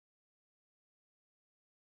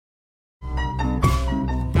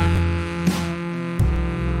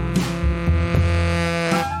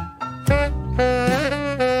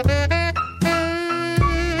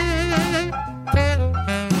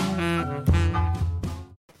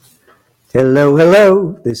Hello,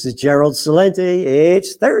 hello. This is Gerald Salenti.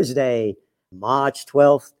 It's Thursday, March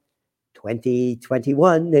 12th,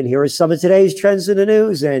 2021. And here are some of today's trends in the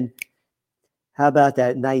news. And how about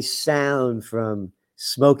that nice sound from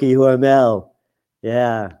Smokey Hormel?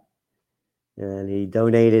 Yeah. And he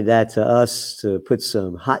donated that to us to put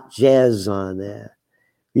some hot jazz on there.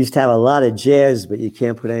 We used to have a lot of jazz, but you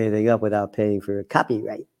can't put anything up without paying for a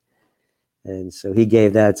copyright. And so he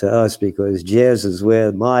gave that to us because jazz is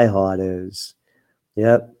where my heart is.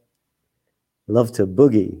 Yep. Love to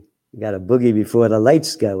boogie. You got to boogie before the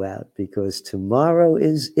lights go out because tomorrow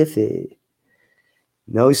is iffy.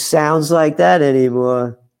 No sounds like that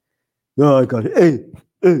anymore. No, I got it.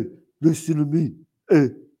 Hey, listen to me.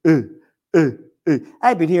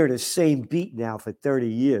 I've been hearing the same beat now for 30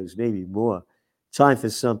 years, maybe more. Time for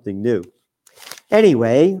something new.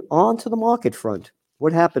 Anyway, on to the market front.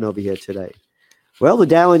 What happened over here today? Well, the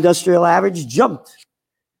Dow Industrial Average jumped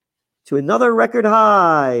to another record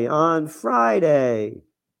high on Friday.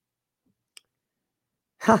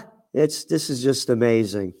 This is just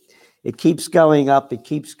amazing. It keeps going up. It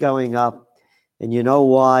keeps going up. And you know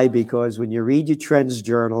why? Because when you read your Trends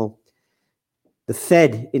Journal, the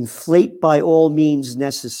Fed inflate by all means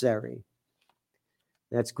necessary.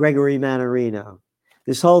 That's Gregory Mannarino.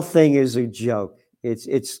 This whole thing is a joke.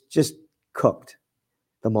 It's just cooked,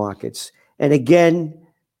 the markets. And again,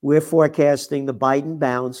 we're forecasting the Biden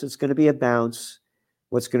bounce. It's going to be a bounce.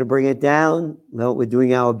 What's going to bring it down? Well, we're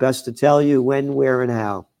doing our best to tell you when, where, and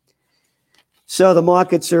how. So the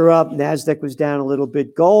markets are up. NASDAQ was down a little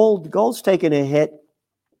bit. Gold's taking a hit.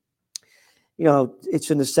 You know,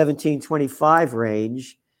 it's in the 1725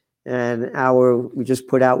 range. And we just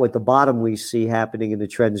put out what the bottom we see happening in the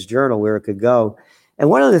Trends Journal, where it could go.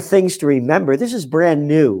 And one of the things to remember, this is brand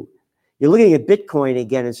new. You're looking at Bitcoin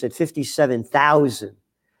again, it's at 57,000.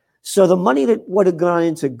 So the money that would have gone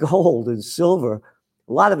into gold and silver,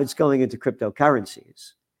 a lot of it's going into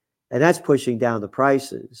cryptocurrencies. And that's pushing down the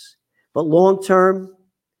prices. But long term,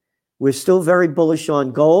 we're still very bullish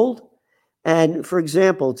on gold. And for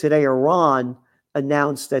example, today Iran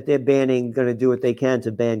announced that they're going to do what they can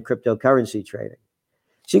to ban cryptocurrency trading.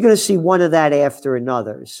 So you're going to see one of that after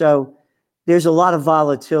another. So there's a lot of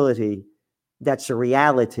volatility that's a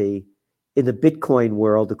reality in the Bitcoin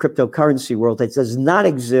world, the cryptocurrency world, that does not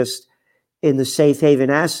exist in the safe haven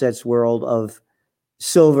assets world of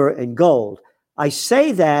silver and gold. I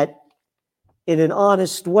say that in an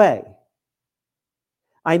honest way.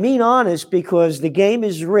 I mean honest because the game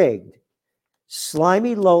is rigged.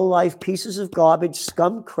 Slimy, low-life pieces of garbage,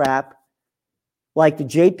 scum crap, like the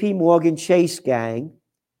JP Morgan Chase gang,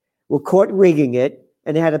 were caught rigging it,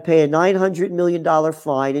 and they had to pay a $900 million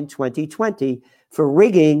fine in 2020 for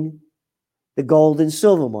rigging the gold and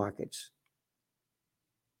silver markets.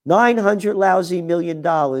 $900 lousy million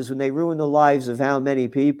when they ruined the lives of how many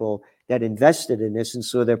people that invested in this and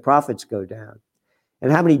saw their profits go down.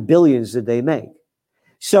 And how many billions did they make?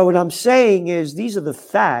 So what I'm saying is these are the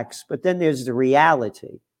facts, but then there's the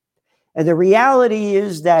reality. And the reality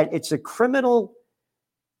is that it's a criminal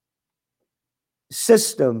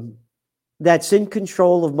system that's in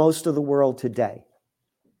control of most of the world today.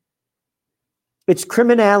 It's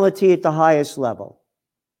criminality at the highest level.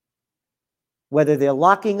 Whether they're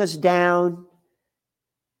locking us down,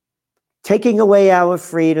 taking away our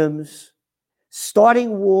freedoms,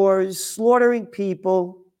 starting wars, slaughtering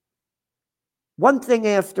people, one thing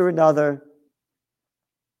after another.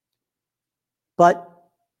 But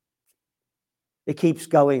it keeps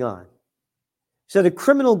going on. So the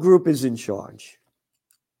criminal group is in charge.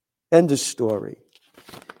 End of story.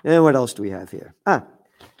 And what else do we have here?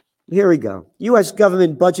 Here we go. U.S.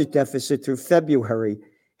 government budget deficit through February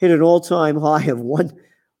hit an all-time high of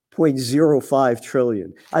 $1.05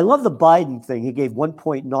 trillion. I love the Biden thing. He gave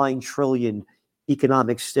 $1.9 trillion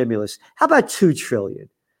economic stimulus. How about $2 trillion?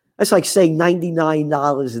 That's like saying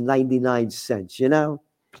 $99.99, you know?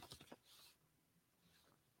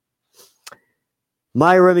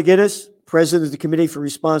 Myra McGinnis, president of the Committee for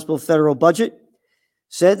Responsible Federal Budget,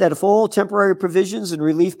 said that if all temporary provisions and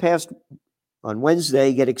relief passed on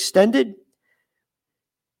Wednesday get extended,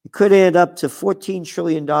 it could add up to $14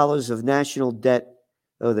 trillion of national debt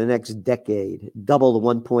over the next decade, double the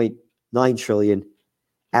 $1.9 trillion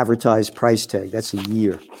advertised price tag. That's a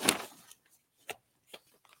year.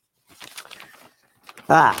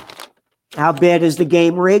 How bad is the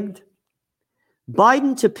game rigged?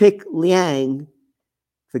 Biden to pick Liang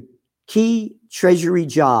for key Treasury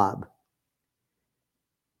job.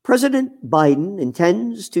 President Biden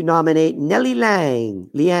intends to nominate Nellie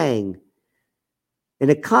Liang, an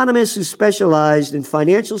economist who specialized in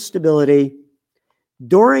financial stability,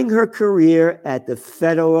 during her career at the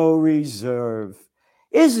Federal Reserve.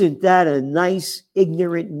 Isn't that a nice,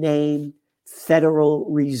 ignorant name? Federal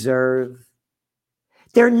Reserve.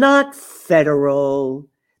 They're not federal.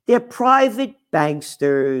 They're private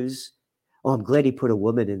banksters. Oh, I'm glad he put a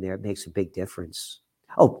woman in there. It makes a big difference.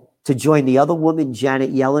 Oh, to join the other woman,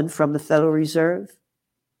 Janet Yellen from the Federal Reserve.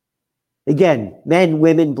 Again, men,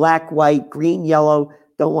 women, black, white, green, yellow,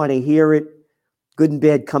 don't want to hear it. Good and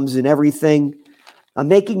bad comes in everything. I'm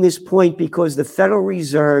making this point because the Federal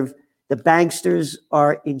Reserve, the banksters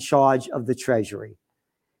are in charge of the Treasury.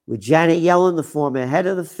 With Janet Yellen, the former head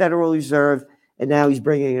of the Federal Reserve, and now he's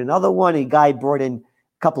bringing another one. A guy brought in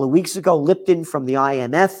a couple of weeks ago, Lipton from the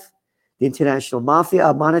IMF, the International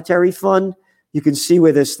Monetary Fund. You can see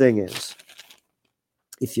where this thing is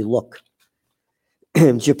if you look.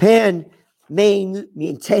 Japan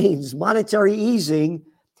maintains monetary easing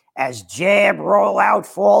as jab rollout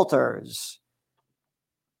falters.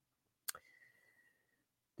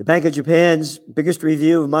 The Bank of Japan's biggest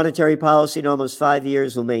review of monetary policy in almost 5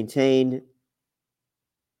 years will maintain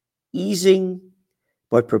easing,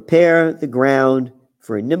 but prepare the ground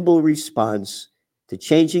for a nimble response to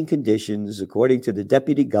changing conditions, according to the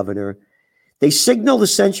deputy governor. They signaled the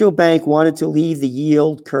central bank wanted to leave the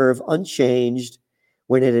yield curve unchanged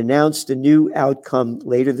when it announced a new outcome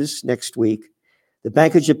later this next week. The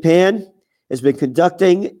Bank of Japan has been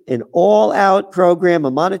conducting an all-out program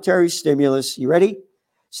of monetary stimulus, you ready?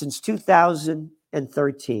 Since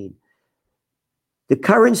 2013. The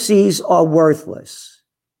currencies are worthless.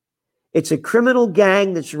 It's a criminal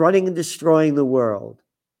gang that's running and destroying the world.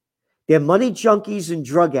 They're money junkies and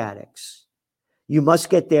drug addicts. You must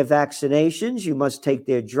get their vaccinations. You must take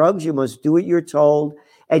their drugs. You must do what you're told.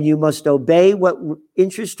 And you must obey what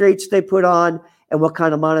interest rates they put on and what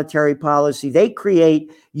kind of monetary policy they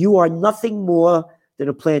create. You are nothing more than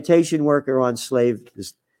a plantation worker on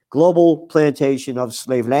this global plantation of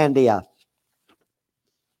Slavelandia.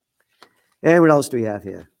 And what else do we have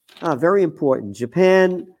here? Very important.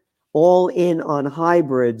 Japan all in on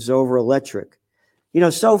hybrids over electric. You know,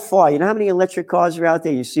 so far, you know how many electric cars are out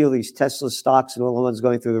there? You see all these Tesla stocks and all the ones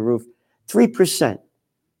going through the roof. 3%.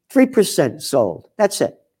 3% sold. That's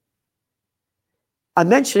it. I'm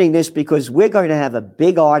mentioning this because we're going to have a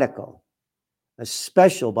big article, a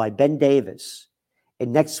special by Ben Davis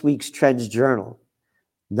in next week's Trends Journal,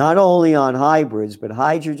 not only on hybrids, but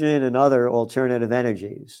hydrogen and other alternative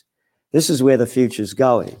energies. This is where the future's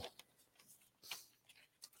going.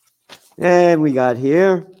 And we got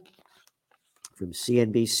here from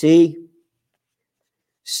CNBC,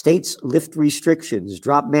 states lift restrictions,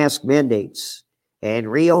 drop mask mandates, and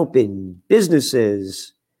reopen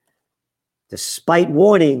businesses despite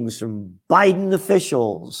warnings from Biden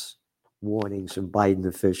officials. Warnings from Biden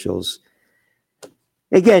officials.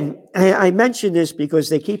 Again, I mention this because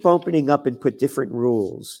they keep opening up and put different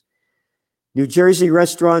rules. New Jersey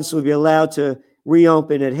restaurants will be allowed to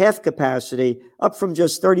reopen at half capacity, up from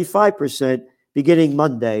just 35% beginning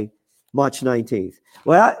Monday, March 19th.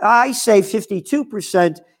 Well, I say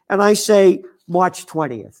 52%, and I say March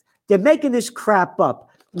 20th. They're making this crap up.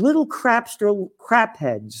 Little crapster crap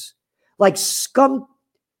heads, like scum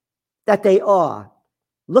that they are.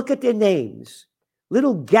 Look at their names.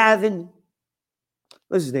 Little Gavin,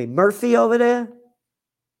 what's his name, Murphy over there?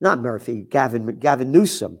 Not Murphy, Gavin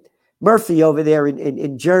Newsom. Murphy over there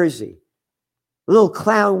in Jersey. Little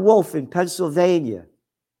clown wolf in Pennsylvania.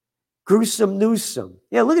 Gruesome Newsom.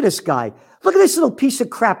 Yeah, look at this guy. Look at this little piece of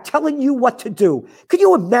crap telling you what to do. Could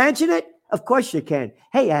you imagine it? Of course you can.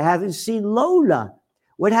 Hey, I haven't seen Lola.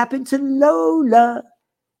 What happened to Lola?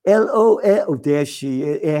 L-O-L. Oh, there she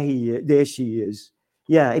is. There she is.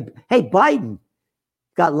 Yeah. Hey, Biden.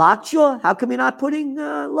 Got lockjaw? How come you're not putting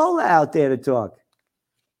Lola out there to talk?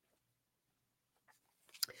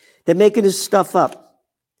 They're making this stuff up.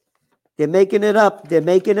 They're making it up. They're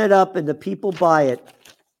making it up, and the people buy it.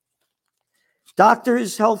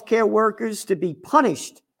 Doctors, healthcare workers to be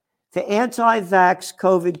punished for anti-vax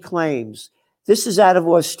COVID claims. This is out of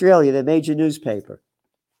Australia, the major newspaper.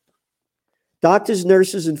 Doctors,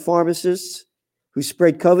 nurses, and pharmacists who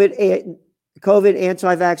spread COVID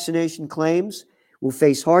anti-vaccination claims will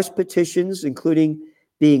face harsh petitions, including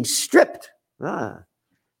being stripped.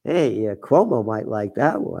 Hey, Cuomo might like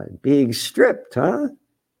that one. Being stripped, huh?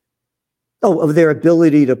 Oh, of their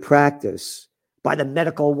ability to practice by the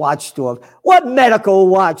medical watchdog. What medical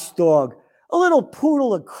watchdog? A little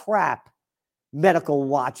poodle of crap. Medical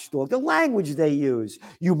watchdog. The language they use.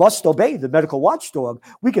 You must obey the medical watchdog.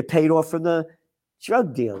 We get paid off from the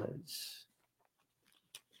drug dealers.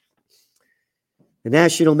 The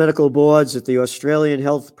National Medical Boards at the Australian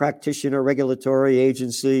Health Practitioner Regulatory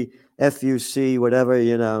Agency, FUC, whatever,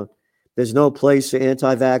 there's no place for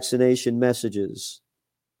anti-vaccination messages.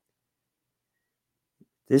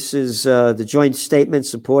 This is the joint statement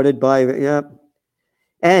supported by,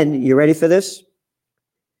 and you ready for this?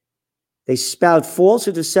 They spout false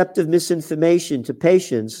or deceptive misinformation to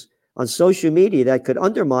patients on social media that could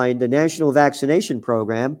undermine the national vaccination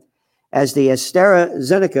program as the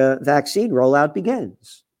AstraZeneca vaccine rollout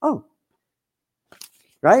begins. Oh,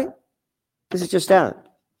 right? This is just out.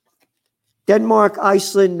 Denmark,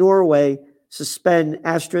 Iceland, Norway suspend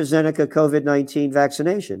AstraZeneca COVID-19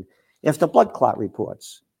 vaccination after blood clot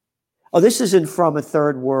reports. Oh, this isn't from a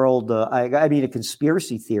third world, a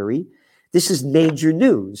conspiracy theory. This is major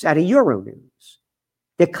news out of Euronews.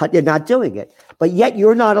 They're not doing it. But yet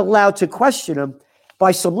you're not allowed to question them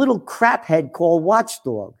by some little craphead called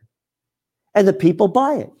Watchdog. And the people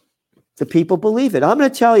buy it. The people believe it. I'm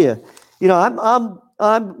going to tell you, I'm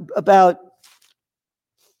about,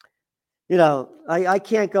 I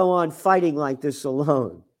can't go on fighting like this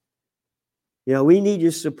alone. We need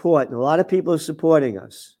your support, and a lot of people are supporting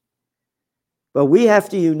us. But we have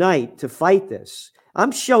to unite to fight this.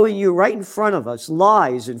 I'm showing you right in front of us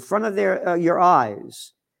lies in front of your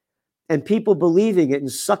eyes, and people believing it and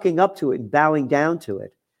sucking up to it and bowing down to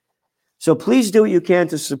it. So please do what you can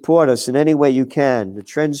to support us in any way you can. The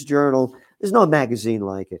Trends Journal, there's no magazine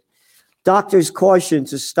like it. Doctors caution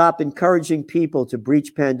to stop encouraging people to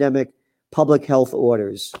breach pandemic public health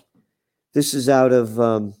orders. This is out of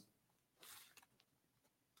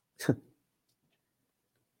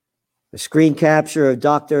a screen capture of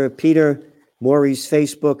Dr. Peter Maury's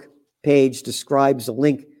Facebook page describes a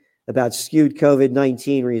link about skewed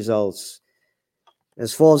COVID-19 results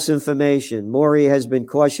as false information. Maury has been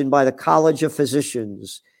cautioned by the College of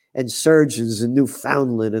Physicians and Surgeons in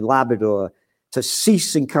Newfoundland and Labrador to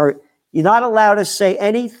cease encourage. You're not allowed to say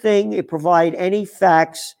anything or provide any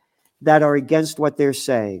facts that are against what they're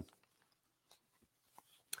saying.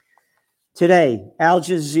 Today, Al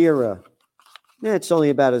Jazeera. It's only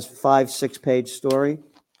about a 5-6 page story.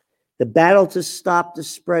 The battle to stop the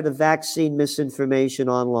spread of vaccine misinformation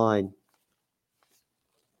online.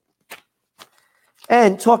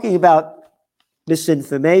 And talking about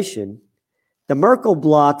misinformation, the Merkel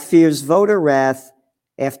bloc fears voter wrath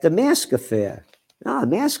after mask affair.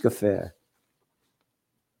 Mask affair.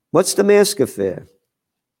 What's the mask affair?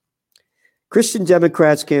 Christian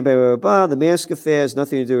Democrats campaign, the mask affair has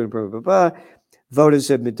nothing to do with Voters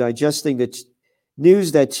have been digesting the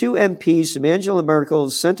news that 2 MPs from Angela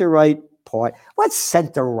Merkel's center-right part. What's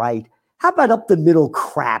center-right? How about up the middle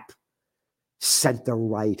crap?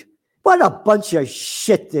 Center-right. What a bunch of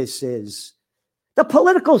shit this is. The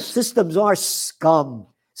political systems are scum.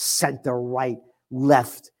 Center-right,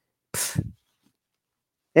 left. Pfft.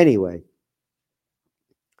 Anyway.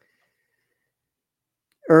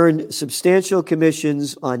 Earned substantial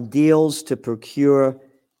commissions on deals to procure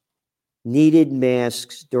needed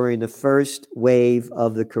masks during the first wave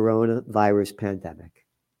of the coronavirus pandemic.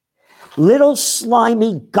 Little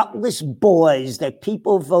slimy, gutless boys that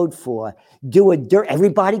people vote for do a dirt.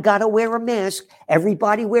 Everybody got to wear a mask.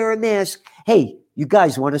 Everybody wear a mask. Hey, you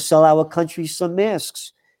guys want to sell our country some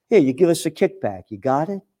masks? Here, you give us a kickback. You got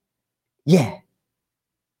it? Yeah.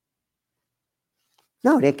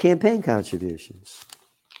 No, they're campaign contributions.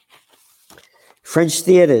 French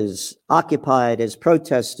theaters occupied as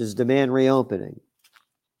protesters demand reopening.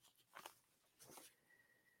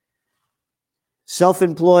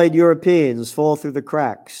 Self-employed Europeans fall through the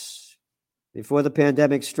cracks. Before the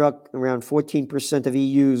pandemic struck, around 14% of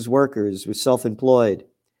EU's workers were self-employed,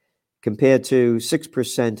 compared to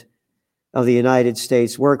 6% of the United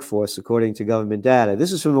States workforce, according to government data.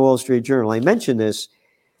 This is from the Wall Street Journal. I mentioned this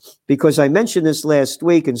because I mentioned this last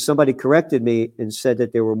week and somebody corrected me and said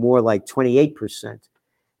that there were more like 28%.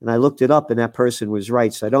 And I looked it up and that person was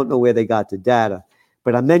right. So I don't know where they got the data.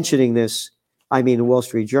 But I'm mentioning this, the Wall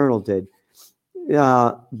Street Journal did.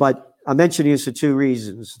 But I'm mentioning this for 2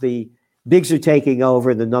 reasons. The bigs are taking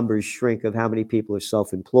over, the numbers shrink of how many people are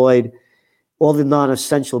self-employed. All the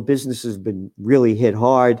non-essential businesses have been really hit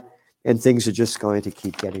hard, and things are just going to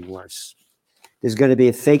keep getting worse. There's going to be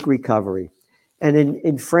a fake recovery. And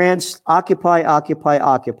in France, Occupy, Occupy,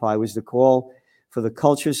 Occupy was the call for the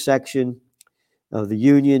culture section of the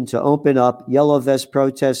union to open up. Yellow vest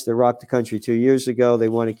protests that rocked the country 2 years ago. They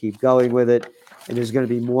want to keep going with it. And there's going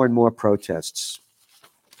to be more and more protests.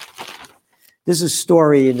 This is a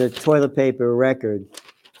story in the Toilet Paper Record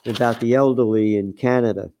about the elderly in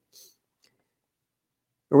Canada.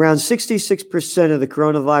 Around 66% of the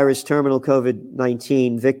coronavirus terminal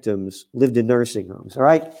COVID-19 victims lived in nursing homes, all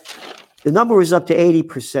right? The number was up to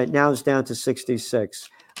 80%. Now it's down to 66.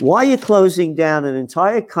 Why are you closing down an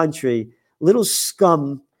entire country, little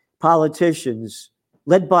scum politicians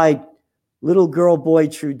led by little girl boy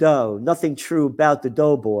Trudeau? Nothing true about the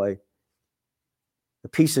doughboy. A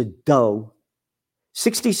piece of dough.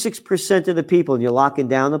 66% of the people, and you're locking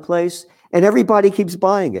down the place, and everybody keeps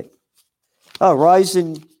buying it. Oh,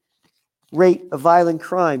 rising rate of violent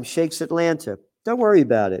crime shakes Atlanta. Don't worry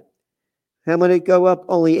about it. How many go up?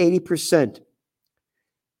 Only 80%.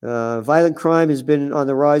 Violent crime has been on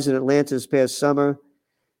the rise in Atlanta this past summer.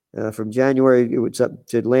 From January, it's up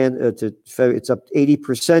to Atlanta it's up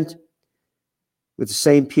 80% with the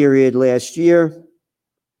same period last year.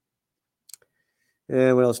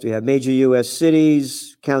 And what else do we have? Major U.S.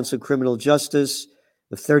 cities, Council of Criminal Justice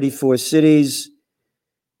of 34 cities.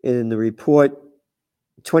 In the report,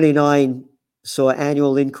 29 saw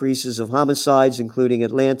annual increases of homicides, including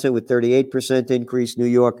Atlanta with 38% increase, New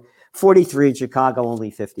York 43, and Chicago only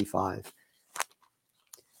 55.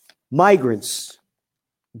 Migrants.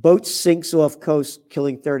 Boat sinks off coast,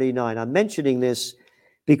 killing 39. I'm mentioning this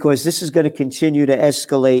because this is going to continue to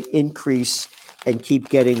escalate, increase, and keep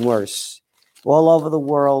getting worse. All over the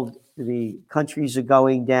world, the countries are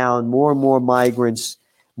going down, more and more migrants,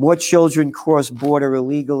 more children cross border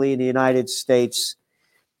illegally in the United States.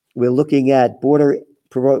 We're looking at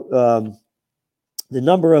the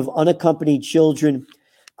number of unaccompanied children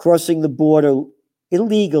crossing the border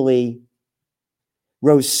illegally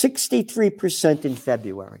rose 63% in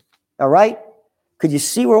February. All right? Could you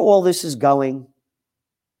see where all this is going?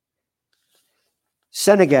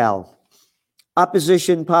 Senegal.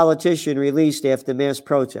 Opposition politician released after mass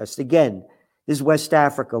protest. Again, this is West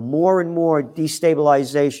Africa. More and more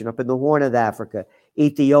destabilization up in the Horn of Africa.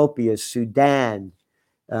 Ethiopia, Sudan,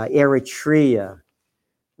 Eritrea.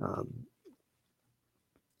 The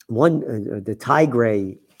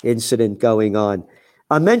Tigray incident going on.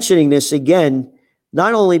 I'm mentioning this again,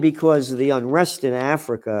 not only because of the unrest in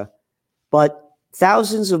Africa, but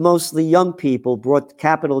thousands of mostly young people brought the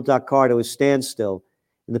capital Dakar to a standstill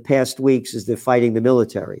in the past weeks as they're fighting the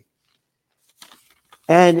military.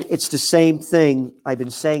 And it's the same thing. I've been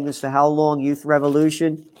saying this for how long? Youth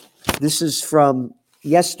revolution. This is from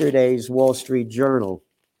yesterday's Wall Street Journal.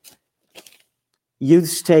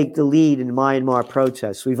 Youths take the lead in Myanmar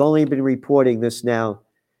protests. We've only been reporting this now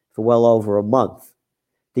for well over a month.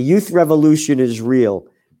 The youth revolution is real.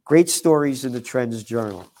 Great stories in the Trends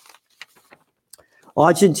Journal.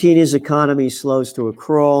 Argentina's economy slows to a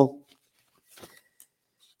crawl.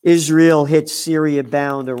 Israel hits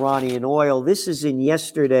Syria-bound Iranian oil. This is in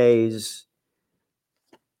yesterday's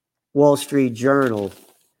Wall Street Journal.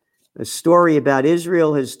 A story about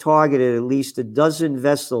Israel has targeted at least a dozen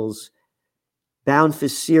vessels bound for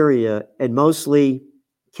Syria and mostly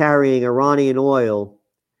carrying Iranian oil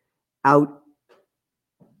out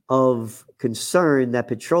of concern that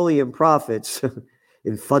petroleum profits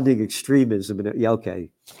in funding extremism. Yeah, okay.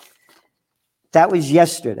 That was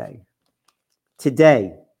yesterday.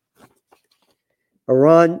 Today,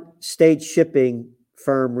 Iran state shipping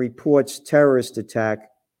firm reports terrorist attack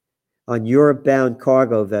on Europe-bound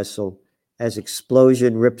cargo vessel as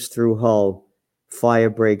explosion rips through hull. Fire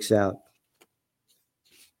breaks out.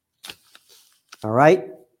 All right?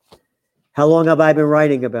 How long have I been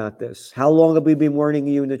writing about this? How long have we been warning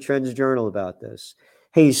you in the Trends Journal about this?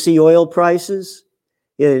 Hey, you see oil prices?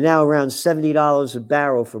 Yeah, they're now around $70 a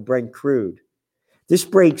barrel for Brent crude. This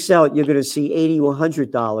breaks out, you're going to see $80 to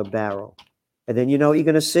 $100 barrel. And then you know what you're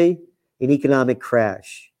going to see? An economic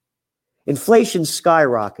crash. Inflation's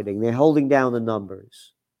skyrocketing. They're holding down the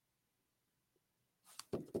numbers.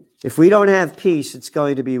 If we don't have peace, it's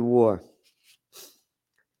going to be war.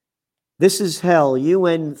 This is hell.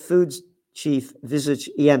 UN food chief visits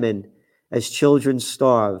Yemen as children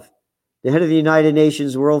starve. The head of the United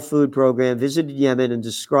Nations World Food Program visited Yemen and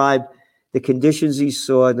described the conditions he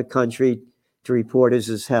saw in the country to reporters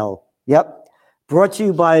as hell. Yep. Brought to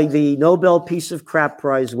you by the Nobel Peace of Crap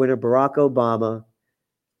Prize winner Barack Obama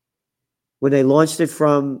when they launched it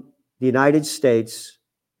from the United States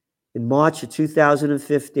in March of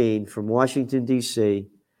 2015 from Washington, D.C.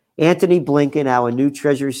 Anthony Blinken, our new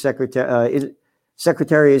Treasury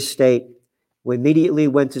Secretary of State, immediately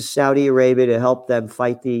went to Saudi Arabia to help them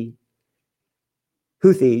fight the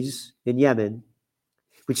Houthis in Yemen,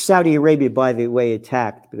 which Saudi Arabia, by the way,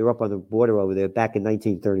 attacked. But they're up on the border over there back in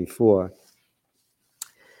 1934.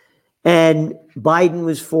 And Biden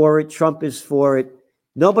was for it. Trump is for it.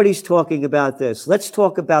 Nobody's talking about this. Let's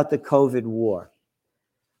talk about the COVID war.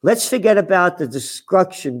 Let's forget about the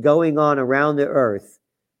destruction going on around the earth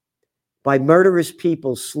by murderous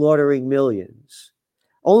people slaughtering millions.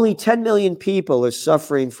 Only 10 million people are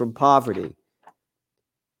suffering from poverty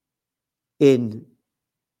in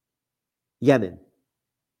Yemen.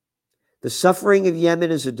 The suffering of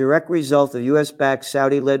Yemen is a direct result of U.S.-backed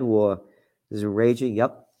Saudi-led war. There's a raging,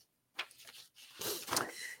 yep.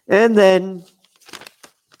 And then,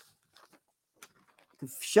 to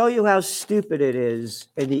show you how stupid it is,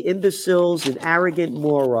 and the imbeciles and arrogant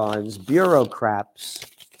morons, bureaucrats,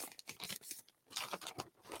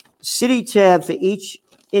 city tab for each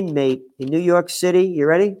inmate in New York City, you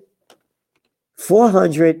ready?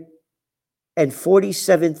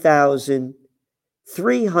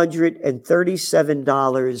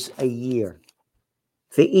 $447,337 a year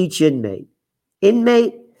for each inmate.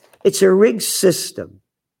 Inmate, it's a rigged system.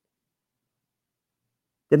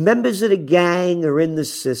 The members of the gang are in the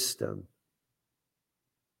system.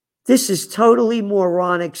 This is totally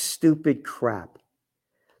moronic, stupid crap.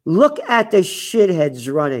 Look at the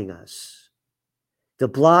shitheads running us. De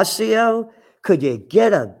Blasio, could you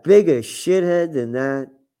get a bigger shithead than that?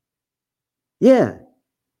 Yeah,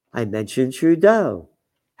 I mentioned Trudeau.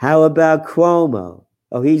 How about Cuomo?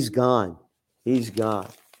 Oh, he's gone. He's gone.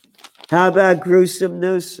 How about Gruesome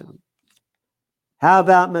Newsom? How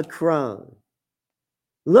about Macron?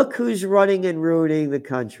 Look who's running and ruining the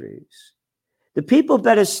countries. The people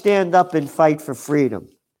better stand up and fight for freedom.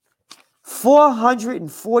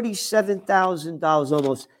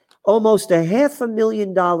 $447,000, almost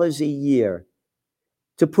 $500,000 a year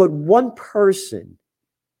to put one person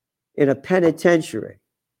in a penitentiary.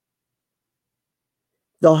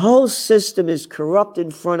 The whole system is corrupt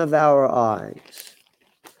in front of our eyes.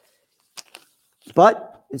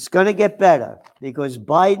 But it's going to get better because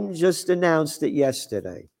Biden just announced it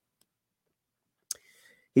yesterday.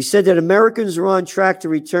 He said that Americans are on track to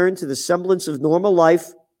return to the semblance of normal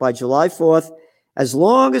life by July 4th, as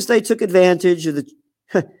long as they took advantage of the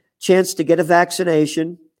chance to get a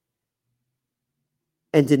vaccination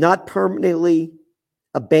and did not permanently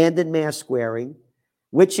abandon mask wearing,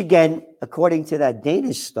 which again, according to that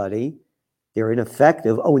Danish study, they're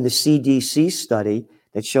ineffective. Oh, and the CDC study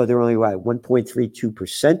that showed they're only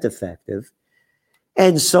 1.32% effective.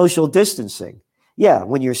 And social distancing. Yeah,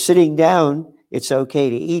 when you're sitting down, it's okay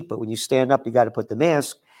to eat, but when you stand up, you got to put the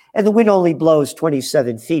mask. And the wind only blows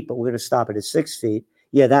 27 feet, but we're going to stop it at 6 feet.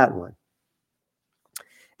 Yeah, that one.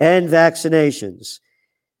 And vaccinations.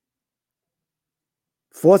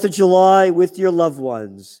 4th of July with your loved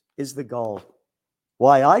ones is the goal.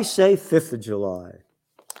 Why, I say 5th of July.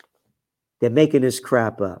 They're making this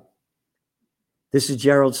crap up. This is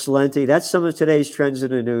Gerald Celente. That's some of today's trends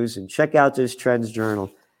in the news. And check out this Trends Journal.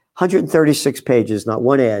 136 pages, not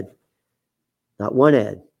one ad. Not one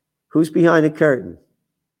ad. Who's behind the curtain?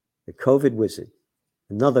 The COVID Wizard.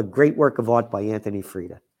 Another great work of art by Anthony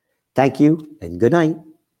Freda. Thank you and good night.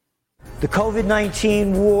 The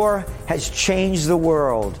COVID-19 war has changed the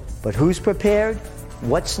world. But who's prepared?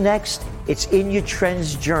 What's next? It's in your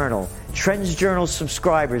Trends Journal. Trends Journal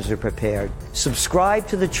subscribers are prepared. Subscribe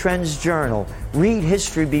to the Trends Journal. Read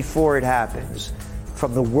history before it happens.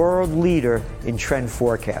 From the world leader in trend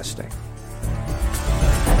forecasting.